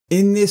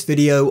In this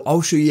video,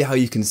 I'll show you how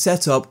you can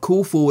set up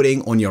call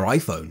forwarding on your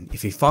iPhone.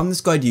 If you found this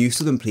guide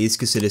useful, then please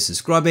consider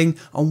subscribing,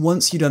 and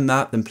once you've done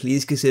that, then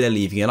please consider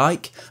leaving a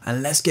like,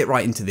 and let's get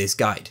right into this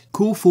guide.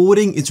 Call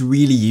forwarding is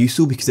really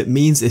useful because it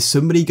means if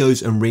somebody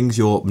goes and rings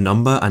your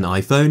number and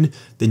iPhone,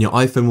 then your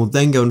iPhone will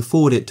then go and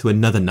forward it to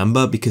another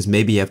number because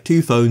maybe you have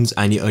two phones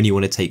and you only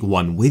want to take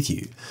one with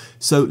you.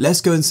 So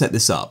let's go and set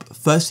this up.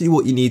 Firstly,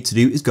 what you need to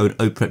do is go and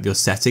open up your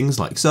settings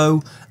like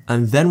so,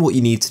 and then what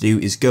you need to do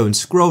is go and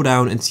scroll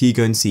down until you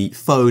go and see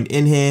phone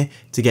in here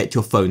to get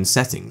your phone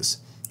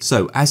settings.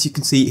 So as you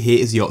can see, here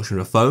is the option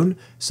of phone,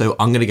 so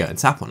I'm going to go and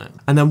tap on it.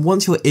 And then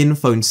once you're in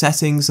phone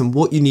settings, and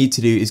what you need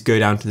to do is go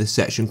down to the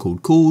section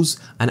called calls,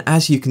 and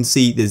as you can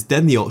see, there's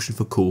then the option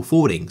for call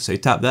forwarding, so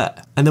tap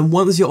there. And then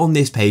once you're on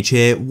this page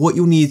here, what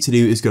you'll need to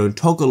do is go and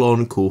toggle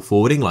on call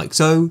forwarding like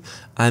so,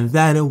 and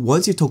then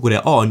once you've toggled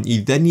it on,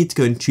 you then need to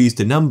go and choose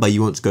the number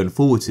you want to go and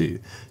forward to.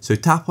 So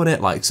tap on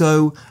it like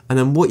so, and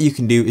then what you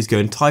can do is go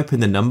and type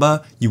in the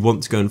number you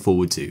want to go and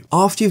forward to.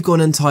 After you've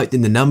gone and typed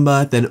in the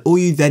number, then all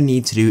you then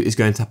need to do is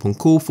go and tap on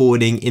call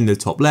forwarding in the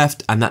top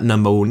left, and that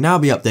number will now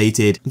be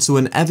updated. And so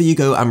whenever you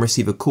go and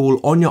receive a call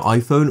on your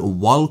iPhone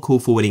while call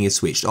forwarding is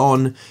switched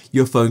on,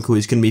 your phone call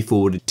is going to be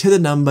forwarded to the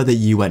number that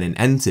you went and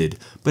entered.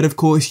 But of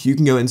course, you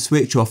can go and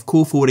switch off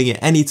call forwarding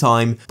at any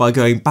time by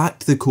going back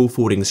to the call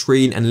forwarding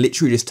screen and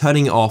literally just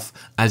turning it off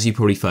as you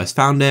probably first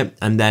found it.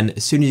 And then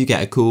as soon as you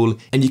get a call,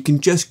 and you can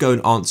just go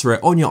and answer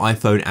it on your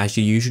iPhone as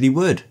you usually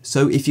would.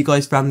 So if you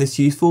guys found this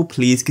useful,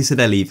 please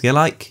consider leaving a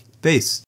like. Peace.